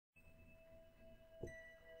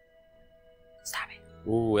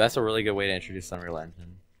Ooh, that's a really good way to introduce Unreal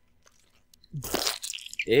Engine.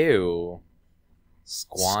 Ew.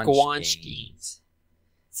 Squanch games.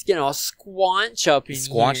 It's getting all squanch up in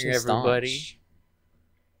here, everybody. Staunch.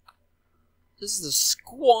 This is the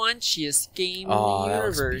squanchiest game in the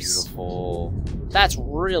universe. That looks beautiful. That's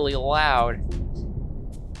really loud.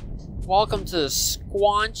 Welcome to the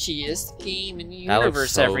squanchiest game in the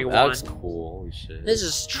universe, everyone. That looks cool. Holy shit. This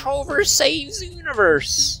is Trover Saves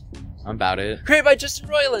Universe. I'm about it. Created by Justin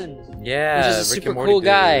Roiland. Yeah, which is a Rick super and Morty cool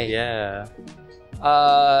guy. Yeah.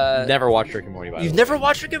 Never watched Rick and Morty, by the way. You've never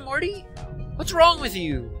watched Rick and Morty? What's wrong with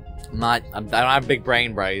you? I don't have a big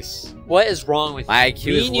brain, Bryce. What is wrong with you? My IQ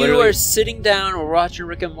Me is and literally... you are sitting down and watching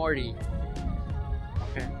Rick and Morty.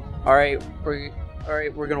 Okay. Alright, we're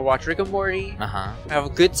gonna watch Rick and Morty. Uh-huh. Have a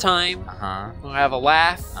good time. Uh-huh. We're gonna have a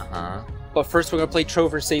laugh. Uh-huh. But first we're gonna play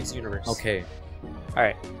Trover Saves Universe. Okay.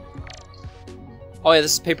 Alright. Oh yeah,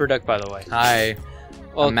 this is Paper Duck, by the way. Hi.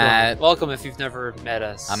 Welcome. I'm Matt. Welcome if you've never met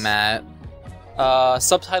us. I'm Matt.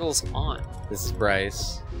 Subtitles on. This is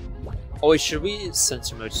Bryce. Oh wait, should we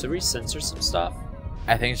censor mode? Should we censor some stuff?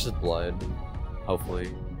 I think it's just blood. Hopefully.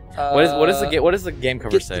 What does the game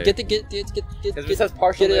cover say? Get Because if it says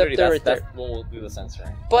partial get it up nudity, there, that's we'll do the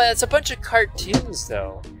censoring. But it's a bunch of cartoons,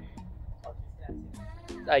 though.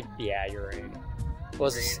 Yeah, you're right. What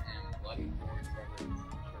was this?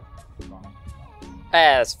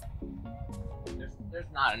 There's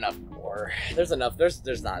not enough gore. There's enough.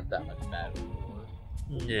 There's not that much bad gore.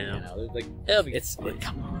 No. You know, there's like It'll be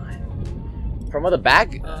come on. From other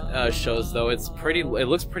back shows though, it's pretty. It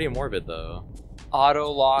looks pretty morbid though. Auto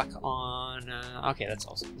lock on. Okay, that's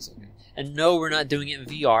also okay. And no, we're not doing it in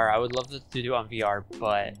VR. I would love to do it on VR,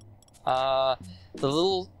 but the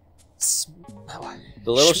little Shamglit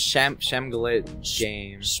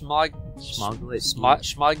game.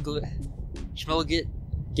 Schmoglit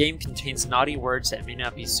game contains naughty words that may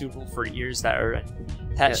not be suitable for ears that are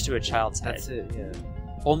attached to a child's head. That's it. Yeah.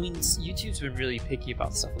 Well, I mean, YouTube's been really picky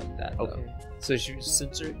about stuff like that. Okay. Though. So should we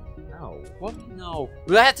censor it? No. What? No.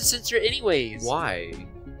 We have to censor it anyways. Why?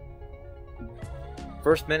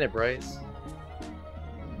 First minute, Bryce.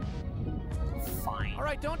 Fine. All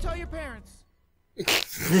right, don't tell your parents.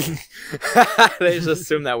 They just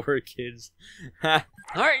assume that we're kids.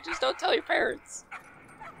 Alright, just don't tell your parents.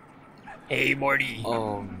 Hey, Morty.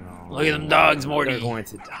 Oh no. Look at them dogs, Morty. They're going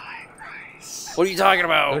to die, Bryce. What are you talking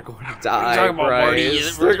about? They're going to die. What are you talking about, Morty?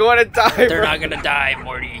 They're going to die. They're not gonna die,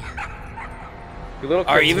 Morty.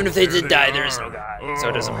 Or even if they did die, there is no God, so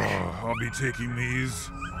it doesn't matter. I'll be taking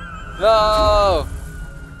these. No!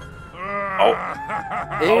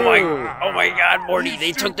 Oh my God, Morty!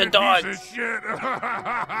 They took the dogs. Piece of shit. Oh,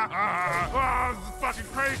 this is fucking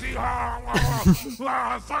crazy.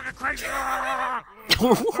 Fucking crazy.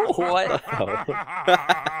 What?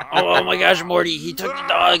 Oh my gosh, Morty! He took the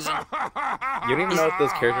dogs. And... You don't even know if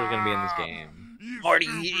those characters are gonna be in this game. Morty,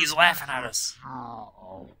 he's laughing at us.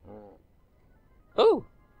 Oh. Oh.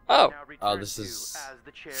 Oh, this is. As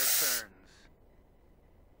the chair turns.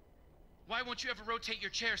 Why won't you ever rotate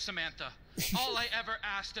your chair, Samantha? All I ever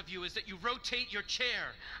asked of you is that you rotate your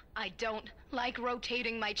chair. I don't like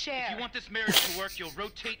rotating my chair. If you want this marriage to work, you'll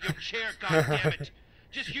rotate your chair, goddammit.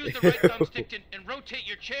 Just use the right thumbstick and rotate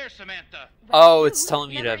your chair, Samantha. Oh, it's telling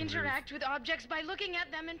me Never to move. interact with objects by looking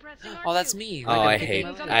at them and pressing R2. Oh, that's me. Oh, Like,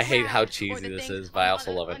 I hate how cheesy this is, but I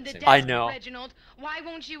also love it. I know. Reginald, why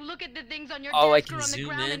won't you look at the things on your Oh, I desk can or on the zoom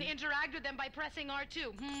ground in. and interact with them by pressing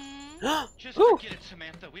R2? Just Ooh. forget it,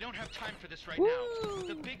 Samantha. We don't have time for this right now.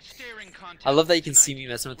 The big staring contest. I love that you can tonight. see me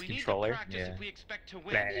messing with the We need to controller. practice Yeah. if we expect to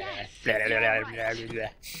win. Yes, Blah, blah, you're blah, right. blah, blah, blah.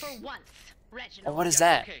 For once, Reginald. Oh, what is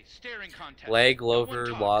that? Okay, staring contest. Leg No one lover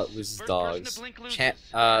talks. lot loses First person dogs. to blink loses.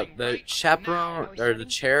 The Right chaperone now. or the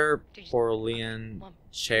chair Porlian One,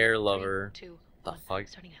 chair 3, lover 2, the 1. fuck?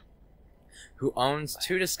 Starting now. who owns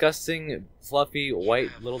two disgusting fluffy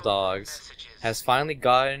white little dogs has finally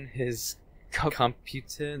gotten his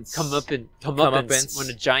comeuppance when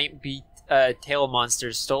a giant tail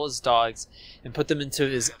monster stole his dogs and put them into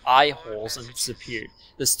his eye holes and disappeared.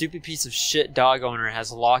 The stupid piece of shit dog owner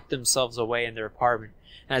has locked themselves away in their apartment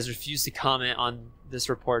and has refused to comment on this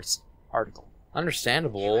report's article.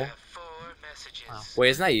 Understandable. Wow. Wait,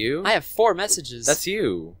 isn't that you? I have 4 messages. That's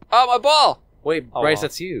you. Oh, my ball! Wait, Oh, Bryce, well.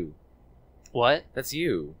 that's you. What? That's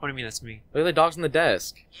you. What do you mean that's me? Look at the dogs on the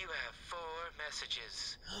desk. You have 4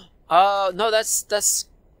 messages. No, that's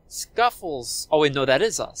Scuffles. Oh wait, no, that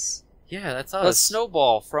is us. Yeah, that's That's us.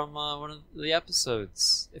 Snowball from one of the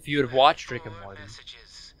episodes. If you had watched Rick and Morty.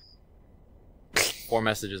 4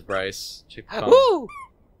 messages, Bryce. Check the phone. Woo!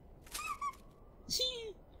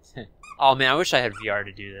 Oh man, I wish I had VR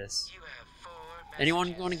to do this. You have 4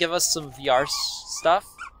 Anyone want to give us some VR stuff?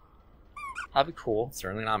 That'd be cool.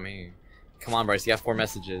 Certainly not me. Come on, Bryce. You got 4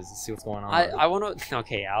 messages. Let's see what's going on. I want to.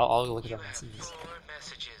 Okay, I'll look at the messages. 4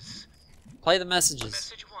 messages. Play the messages.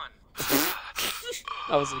 Message 1.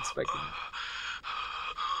 I wasn't expecting it.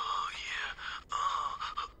 Oh,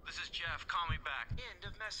 yeah. This is Jeff. Call me back. End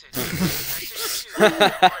of message. Message 2.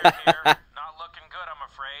 Lawyer here. Not looking good, I'm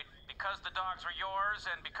afraid. Because the dogs are yours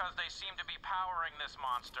and because they seem to be powering this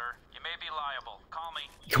monster, you may be liable. Call me.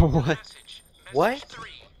 What? Message. What? Message 3.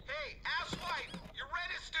 Hey, asswipe! Your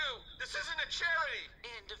rent is due! This isn't a charity!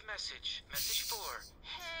 End of message. Message 4.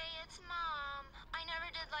 Hey, it's Mom. I never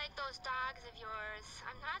did like those dogs of yours.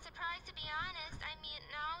 I'm not surprised, to be honest. I mean,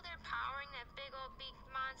 now they're powering that big old beaked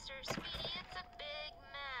monster. Sweetie, it's a big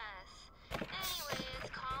mess.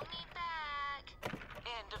 Anyways, call me back.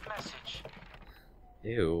 End of message.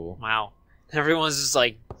 Ew. Wow. Everyone's just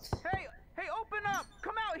like, Hey, open up!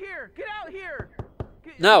 Come out here! Get out here!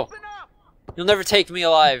 No. Open up! you'll never take me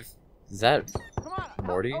alive. Is that Come on!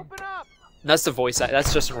 Morty? Open up! That's the voice.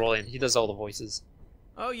 That's Justin Roiland. He does all the voices.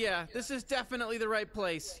 Oh yeah, this is definitely the right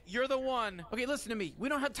place. You're the one. Okay, listen to me. We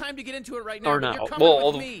don't have time to get into it right now. Or but no. You're coming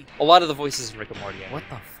Well, with me. a lot of the voices in Rick and Morty. Yeah. what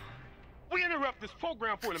the fuck? We interrupt this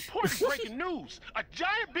program for an important breaking news. A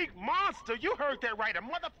giant big monster, you heard that right, a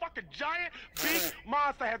motherfucking giant big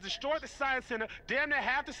monster has destroyed the science center, damn near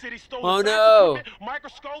half the city, stolen Oh, science no. equipment,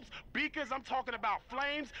 microscopes, beakers, I'm talking about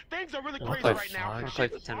flames. Things are really What crazy the right now. fuck? I'll play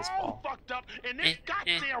Shit's the tennis all ball. fucked up, and this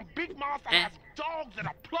goddamn big monster eh. has dogs that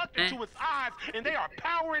are plugged into his eyes, and they are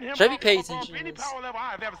powering him Should I be up paying above attention to any this? power level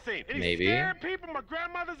I've ever seen. And he's Maybe. scared people, my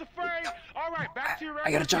grandmother's afraid. All right, back to your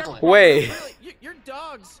I gotta juggle it. Wait. Really, your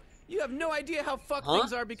dogs. You have no idea how fucked Huh?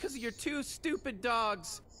 things are because of your 2 stupid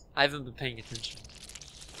dogs. I haven't been paying attention.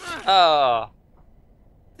 Oh.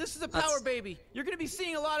 This is a That's- power baby. You're gonna be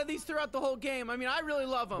seeing a lot of these throughout the whole game. I mean, I really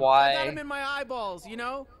love them. Why? I got them in my eyeballs, you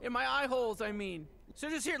know? In my eye holes, I mean. So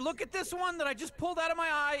just here, look at this one that I just pulled out of my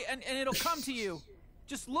eye, and it'll come to you.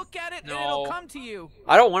 Just look at it, and it'll No. come to you.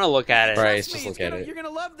 I don't want to look at it. Right. Trust Bryce, me, just it's look at gonna- it. You're gonna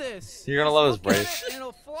love this. You're gonna Just love look this, at Bryce. it, and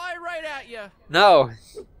it'll fly right at you. No.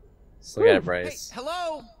 Just look at it, Hey, Bryce.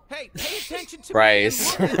 hello. Hey, pay attention to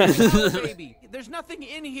Bryce. me. And look at this power baby. There's nothing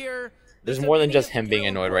in here. There's that's more than of just any him being real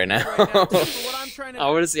annoyed right importance now. right now for what I'm trying to I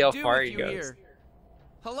wanna see how do far with he you goes. here.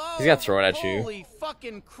 Hello. He's gonna throw it at you. Holy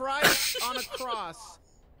fucking Christ on a cross.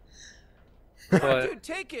 What? Dude,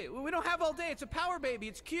 take it. We don't have all day. It's a power baby.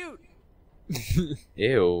 It's cute.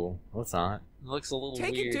 Ew. No, it's not. It looks a little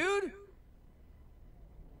Take weird. it, dude.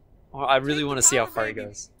 Well, I really Take want to the see how power far he baby.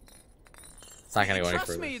 goes. It's not gonna go any Trust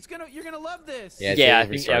further. me. You're gonna love this. Yeah, Yeah, I it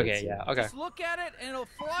think. restarted Okay, too. yeah, okay. Just look at it and it'll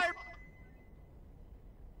fly.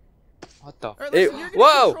 What the? All right, listen, you're gonna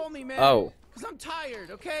Whoa! control me, man. Oh. Cause I'm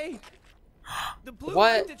tired. Okay. The blue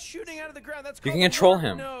What? light that's shooting out of the ground. That's You called can the control warp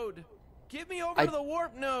him. Node. Give me over I- to the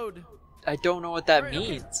warp node. I don't know what that Alright, okay.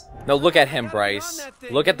 means. No, look at I him, gotta be on Bryce. that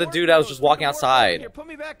thing. Look at the warp dude that was node. just Put walking the warp node outside. Here, put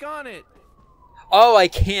me back on it. Oh, I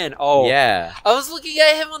can. Oh. Yeah. I was looking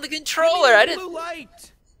at him on the Give me controller. the I didn't. Blue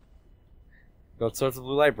light. Go towards the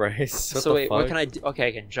blue light, Bryce. What So the wait, what fuck? can I do? Okay,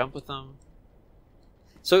 I can jump with them.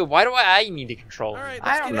 So why do I need to control All him? right, I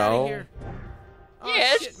let's don't get out know. of here. Oh,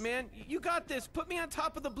 Yeah, shit, man. You got this. Put me on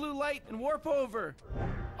top of the blue light and warp over. We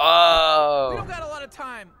Oh. don't got a lot of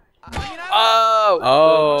time. I mean, I Oh.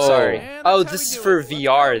 Oh. Sorry. Man, Oh, that's how this we is do for it. Let's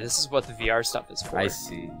VR. go. This is what the VR stuff is for. I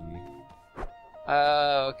see.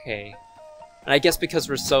 Okay. And I guess because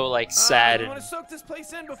we're so like sad You and want to soak this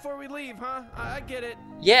place in before we leave, huh? I get it.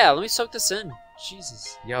 yeah, let me soak this in.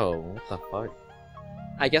 Jesus. Yo, what the fuck?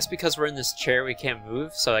 I guess because we're in this chair we can't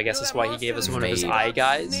move, so I guess You know that's that why he monster gave us that's one of his Maybe. eye His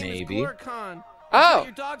guys. name is Maybe. Glorcon. He's Oh. got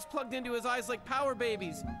your dogs plugged into his eyes like power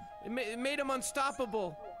babies. It made him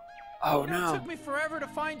unstoppable. Oh You know, It no. took me forever to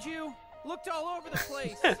find you. Looked all over the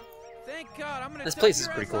place. Thank God. I'm gonna. This dump place your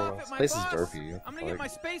is pretty ass cool, off though. at my Place is boss. derpy. What I'm the gonna get fuck? my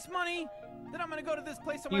space money. Then I'm gonna go to this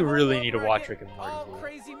place on my You way really home need to where I watch get Rick and Morty, all dude.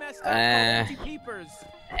 crazy messed up Eh. called peepers.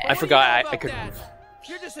 I forgot I could that. move.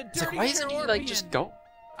 You're just a dirty It's like, why doesn't he like just Terrorpian. go?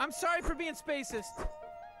 I'm sorry for being spacist.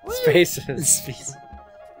 Spaces. Space.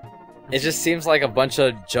 It just seems like a bunch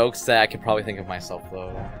of jokes that I could probably think of myself,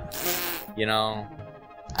 though. You know?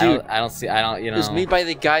 Dude. I don't see, I don't, you know. It was made by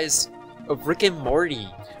the guys of Rick and Morty.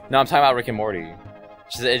 No, I'm talking about Rick and Morty. It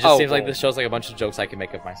just Oh, seems like oh. this show's like a bunch of jokes I can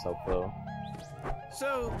make of myself, though.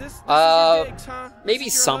 So this is your digs, huh? This Maybe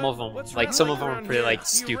is your some hut? of them, What's like around some like of them are around pretty here? like Do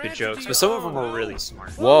you stupid ranch or jokes, do but you some of them own? are really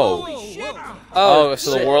smart. Whoa. Holy shit. Oh,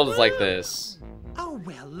 so the shit. world is like this. Oh,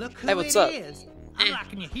 well, look who Hey, what's it up? is. I'm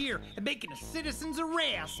locking you here and making a citizen's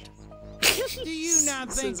arrest. Do you not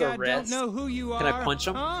think Citizen's I arrest? don't know who you are? Can I punch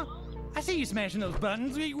him? Huh? I see you smashing those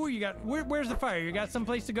buttons. Where you got? Where's the fire? You got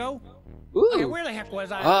someplace to go? Ooh. Okay, where the heck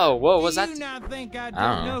was I? Oh, whoa, Do what's that? you not think I I don't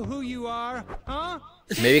don't know who you are? Huh?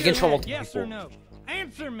 Maybe you can Shake control your multiple head, yes or people. no?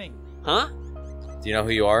 Answer me. Huh? Do you know who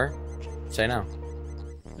you are? Say no.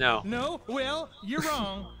 No. No? Well, you're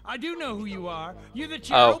wrong. I do know who you are. You're the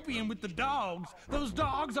Oh. Cheropian with the dogs. Those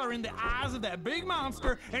dogs are in the eyes of that big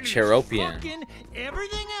monster, and it's Cheropian. fucking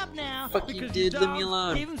everything up now. Fuck you, because dude. the Leave me dogs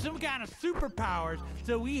alone. gave him some kind of superpowers,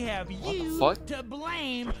 so we have you fuck? to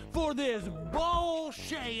blame for this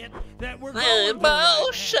bullshit that we're Hey, going through right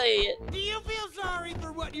bullshit. now. Do you feel sorry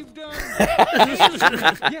for what you've done?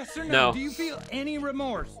 Yes or no? No. Do you feel any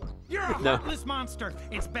remorse? You're a No. heartless monster.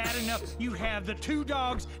 It's bad enough you have the 2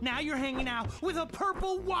 dogs. Now you're hanging out with a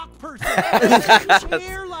purple walk person.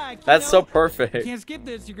 Chair-like, That's so you perfect. can't skip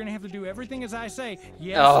this. You're gonna have to do everything as I say.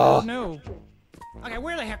 Yes Oh. or no. Okay,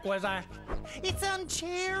 where the heck was I? It's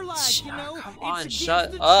unchair-like, you know. Come It's on, against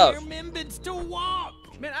shut the up. chair members to walk.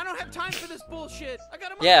 Man, I don't have time for this bullshit. I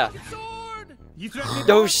got a Yeah. motherfucking sword. You threaten me?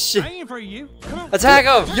 No boss? shit. I ain't afraid of you. Come on. Attack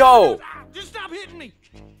him! Yo! Just stop hitting me.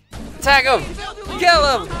 Attack him!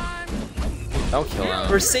 Kill him! Don't kill him.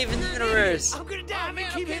 We're saving the universe. I'm gonna die. Oh, man,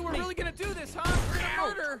 Keep okay, hitting we're me. really gonna do this, huh? We're gonna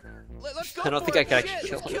murder. Let's go I don't for think I it. can actually Shit,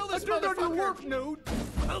 kill let's him. kill this Don't do motherfucker. work,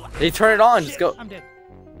 dude. You turn it on. Just go. I'm dead.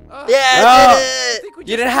 Yeah, Oh. I I did it! think we You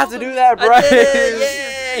just didn't have to killed do him. that, I Bryce. did it!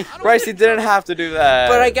 Yay! Bryce, you didn't have to do that.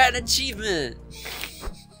 But I got an achievement.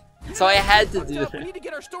 So I had to do We it. need to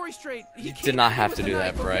get our story straight. He You came did not at me have with to a do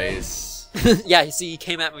that, knife, okay? Bryce. Yeah, you see, he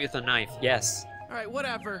came at me with a knife. Yes. All right,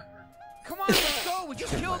 whatever. Come on, let's go. We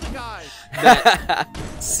just killed the guy.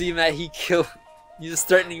 See, Matt, he killed. He was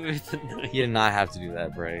threatening me with a knife. You did not have to do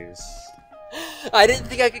that, Bryce. I didn't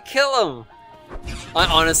think I could kill him. I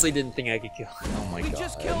honestly didn't think I could kill him. Oh my We god.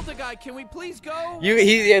 just killed the guy. Can we please go?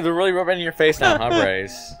 They're really rubbing in your face now, huh,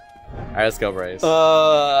 Bryce? Alright, let's go, Bryce.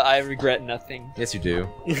 I regret nothing. Yes, you do.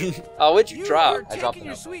 Oh, what'd you You drop? were I dropped taking the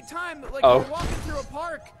your note. sweet time, like Oh. you were walking through a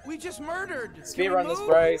park. We just murdered. Can Speed we run this, move?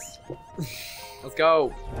 Bryce. Let's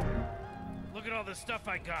go. Look at all the stuff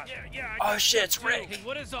I got. Yeah. Oh shit, it's Rick. Hey,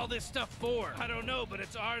 what is all this stuff for? I don't know, but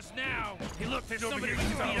it's ours now. Hey, look, there's somebody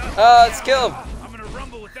beat up. Let's kill him. I'm gonna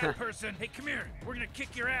rumble with that person. Hey, come here. We're gonna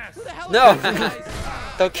kick your ass. Who the hell No. are you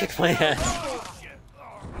guys? Don't kick my ass.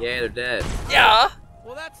 Yeah, they're dead. Yeah.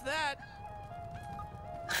 Well, that's that.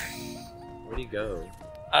 Where'd he go?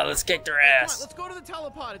 Let's kick their Come on, ass. let's go to the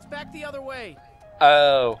telepod. It's back the other way.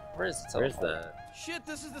 Oh, where's the Where's teleport? that? Shit,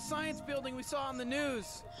 this is the science building we saw on the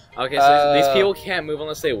news. Okay, so these Uh, people can't move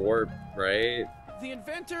unless they warp, right? The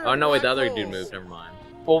inventor. Oh of no, wait, the black other holes. dude moved. Never mind.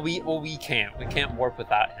 Well, we can't. We can't warp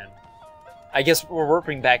without him. I guess we're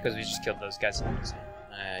warping back because we just killed those guys.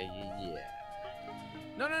 Yeah.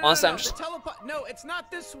 No. Honestly, no. I'm just- The telepod. No, it's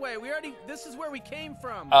not this way. We already. This is where we came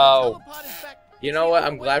from. Oh. The telepod is back. You know See, what? oh,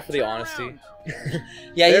 I'm wait, glad for the turn honesty. around.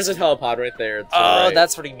 Yeah, There's he's. a telepod right there. to the Oh, right.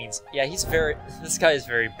 that's what he means. Yeah, he's very. This guy is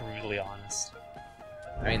very brutally honest.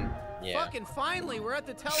 I mean, yeah. Fucking finally, we're at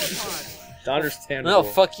the telepod. It's understandable. No,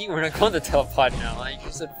 fuck you. We're not going to telepod now. Like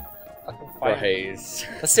you said, fucking fight. Bryce.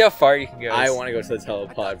 Let's see how far you can go. I want to go to the I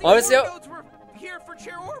thought telepod. the Honestly, Orgodes were here for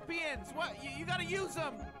Cheropians. What? You gotta use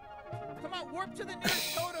them. Come on, warp to the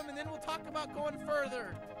nearest totem, and then we'll talk about going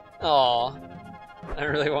further. Aw. I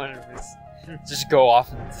really wanted to just go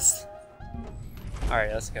off and just.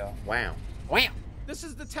 Alright, let's go. Wow. Wham! This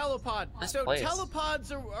is the telepod. Nice So place.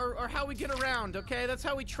 telepods are how we get around, okay? That's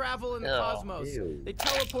how we travel in the Ew. cosmos. Ew. They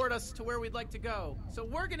teleport us to where we'd like to go. So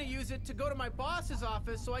we're gonna use it to go to my boss's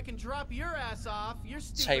office so I can drop your ass off, your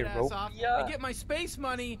stupid ass off, Cheiropia. and get my space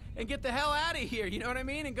money and get the hell out of here, you know what I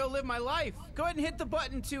mean? And go live my life. Go ahead and hit the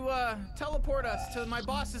button to teleport us to my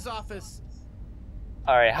boss's office.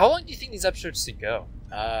 Alright, how long do you think these episodes should go?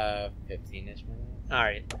 15-ish minutes.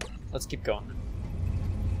 Alright, let's keep going.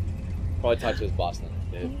 Probably talk to his boss then.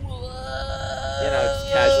 Dude. You know,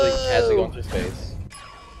 just casually going through space.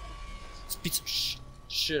 Let's beat some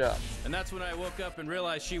shit up. And that's when I woke up and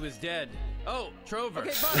realized she was dead. Oh, Trover.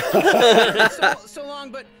 Okay, Bob. so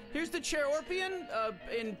long, but here's the Cheropian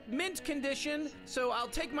in mint condition, so I'll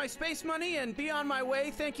take my space money and be on my way.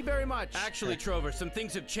 Thank you very much. Actually, Trover, some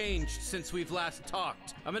things have changed since we've last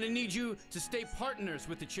talked. I'm gonna need you to stay partners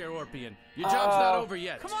with the Cheropian. Your job's not over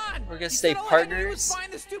yet. Come on! We're gonna You stay said all I had to do partners? was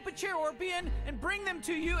find the stupid Cheropian and bring them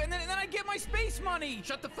to you, and then I get my space money.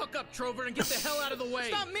 Shut the fuck up, Trover, and get the hell out of the way.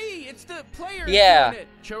 It's not me. It's the player Yeah. doing it.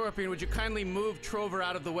 Cheropian, would you kindly move Trover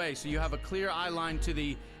out of the way so you have a clear eye line to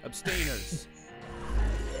the abstainers?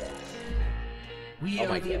 We Oh are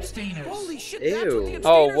my the God. abstainers. Holy shit, Ew. that's what the abstainers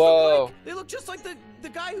Oh, look whoa. like. They look just like the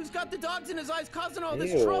guy who's got the dogs in his eyes causing all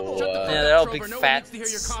this Ew. trouble. Shut the fuck Yeah, up, they're all Trover. big No one fat needs to hear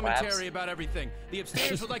your slaps. commentary about everything. The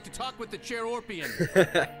abstainers would like to talk with the Chair Orpian.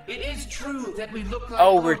 It is true that we look like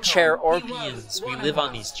Oh, we're Gorgon. chair He was Orpians. We one live of on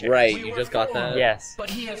us. these chairs. Right, We you were just got four, that. Yes. But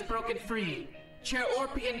he has broken free. Chair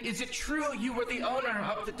Orpian, is it true you were the owner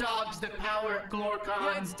of the dogs that power Glorcon?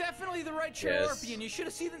 Yeah, it's definitely the right Chair Yes. Orpian. You should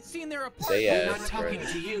have seen their apartment. Say We're yes. not talking Right.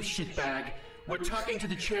 to you, shitbag. We're talking to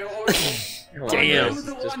the Chair Orpian. Come on, Damn. guys, You're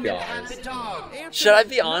the just one be that had honest. the dog. Answer Should I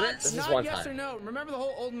be honest? This is Not one yes time. or no. Remember the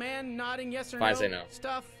whole old man nodding yes or Fine, no say no.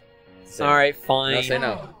 stuff? Say- Alright, fine. No, say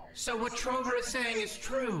no. So what Trover is saying is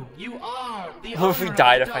true. You are the What if we owner of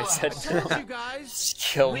died the if I dogs. said I told you guys. Just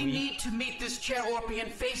kill We me. need to meet this Chair Orpian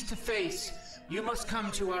face to face. You must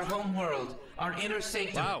come to our home world, our inner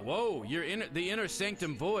sanctum. Wow, whoa, you're in the inner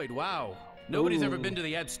sanctum void. Wow. Nobody's ever been to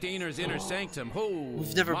the abstainer's inner sanctum. Oh,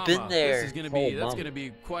 We've never mama. been there. This is gonna be Oh, that's mama. gonna be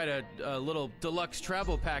quite a little deluxe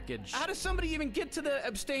travel package. How does somebody even get to the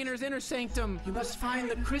abstainer's inner sanctum? You must find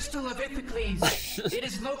the crystal of Ithacles. It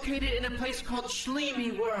is located in a place called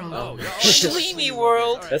Schleemy World. Oh, yeah, Schleemy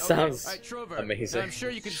World. All right, That okay. sounds All right, Trover, amazing. I'm sure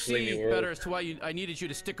you can Schleemy see World. better as to why I needed you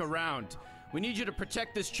to stick around. We need you to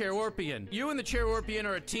protect this Chair Orpian. You and the Chair Orpian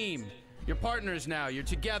are a team. You're partners now. You're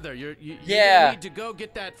together. You're Yeah. gonna need to go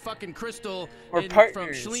get that fucking crystal We're from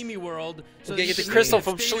partners. Schleemy World. So We that gotta you get the can crystal meet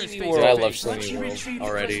from abstainers Schleemy face World. to I love face. Once you Schleemy World retrieve the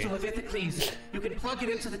already. crystal of Ithacles, you can plug it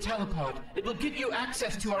into the telepod. It will give you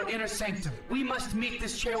access to our inner sanctum. We must meet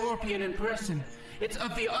this Chair Orpian in person. It's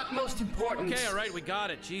of the utmost importance. Okay, all right, we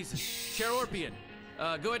got it. Jesus. Chair Orpian,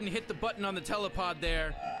 go ahead and hit the button on the telepod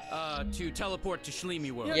there to teleport to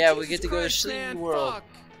Schleemy World. Yeah, we Jesus get to go to Christ, Schleemy man, World. Fuck.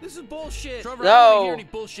 This is bullshit. Trover, No. I don't want to hear any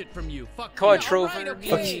bullshit from you. Fuck Come on, you. Trover. All right, okay.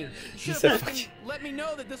 Fuck you. Should've said fucking fuck you. let me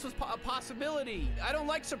know that this was a possibility. I don't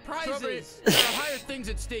like surprises. Trover, there are higher things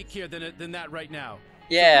at stake here than that right now.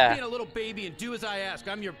 So Yeah. quit being a little baby and do as I ask.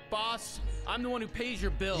 I'm your boss. I'm the one who pays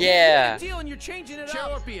your bills. Yeah. Deal, and you're changing it Chair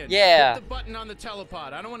up. Orpian, Yeah. Hit the button on the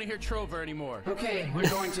telepod. I don't want to hear Trover anymore. Okay, we're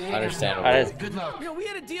going to hang out Understandable. now. That is- Good luck. You know, we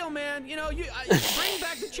had a deal, man. You know, bring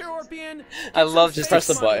back the Chair Orpian. I love just press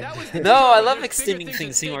the money. button. That was the No, deal. I love There's extending bigger things,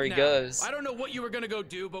 at seeing where stake he now. goes. I don't know what you were gonna go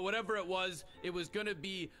do, but whatever it was gonna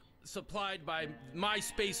be supplied by my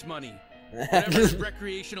space money. Whatever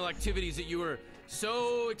recreational activities that you were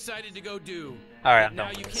so excited to go do. All right, that I'm now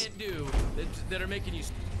done you with this. can't do that are making you.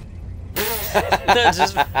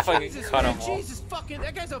 Just fucking Jesus, cut man, him off. Jesus fucking,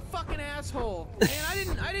 that guy's a fucking asshole.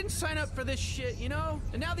 Man, I didn't sign up for this shit, you know?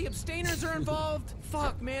 And now the abstainers are involved.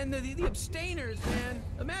 Fuck, man, the abstainers, man.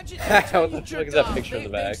 Imagine every time What you the fuck jerked is that off, picture in the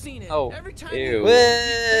they've back? seen it. Oh. Every time Ew. you-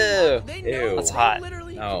 Whoa. They know, Ew. That's they hot.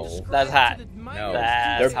 literally can No. describe That's to hot. the No, minute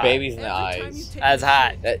That's they're hot. babies in the every time you eyes. take That's a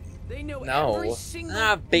hot. shit. That, They know No. every They're single They're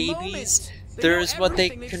not babies. moment. They There's know what they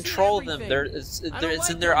everything. They've seen control them. everything. It's I don't in like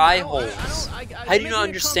their them. eye I don't- holes. I How do you make not me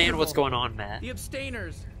understand what's uncomfortable. going on, Matt? The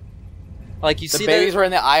abstainers. Like you the see babies that, were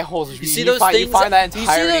in the eye holes. you see those find, things. You find that you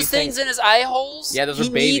entire see those things in his eye holes? Yeah, those he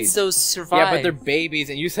are babies. needs those to survive. Yeah, but they're babies,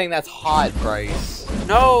 and you saying that's hot, Bryce.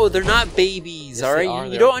 No, they're not babies. Yes, all they right, are.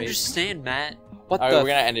 you They don't are babies. understand, Matt. What All the? right, we're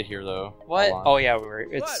gonna end it here, though. What? Hold on. Oh yeah,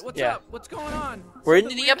 it's What? What's yeah. up? What's going on? We're Something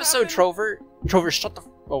into the weird episode, happened? Trover. Trover, shut the.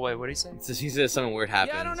 Oh wait, what did he say? It's just, he said something weird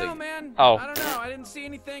happened. Yeah, I don't It's know, like- man. Oh. I don't know. I didn't see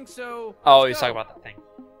anything, so. Oh, let's he's go. talking about that thing.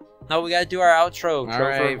 No, we gotta do our outro. All Trover,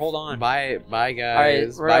 right, hold on. Bye, All right,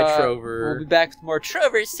 guys. we're, Bye, Trover. We'll be back with more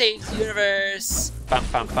Trover Saves Universe. Bum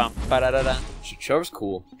bum bum. Ba-da-da-da. Trover's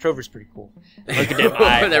cool. Trover's pretty cool. Look at them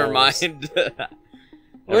eye Never holes. mind.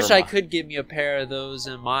 Wish Never I mind. could get me a pair of those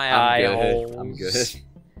in my I'm eye good. holes. I'm good.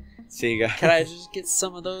 See you guys. Can I just get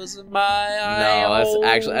some of those in my eye No, holes?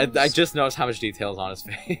 that's actually. I just noticed how much detail is on his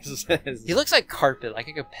face. He looks like carpet. Like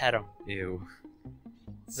I could pet him. Ew.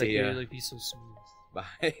 Like See he ya. would like, be so smooth.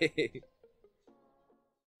 Bye.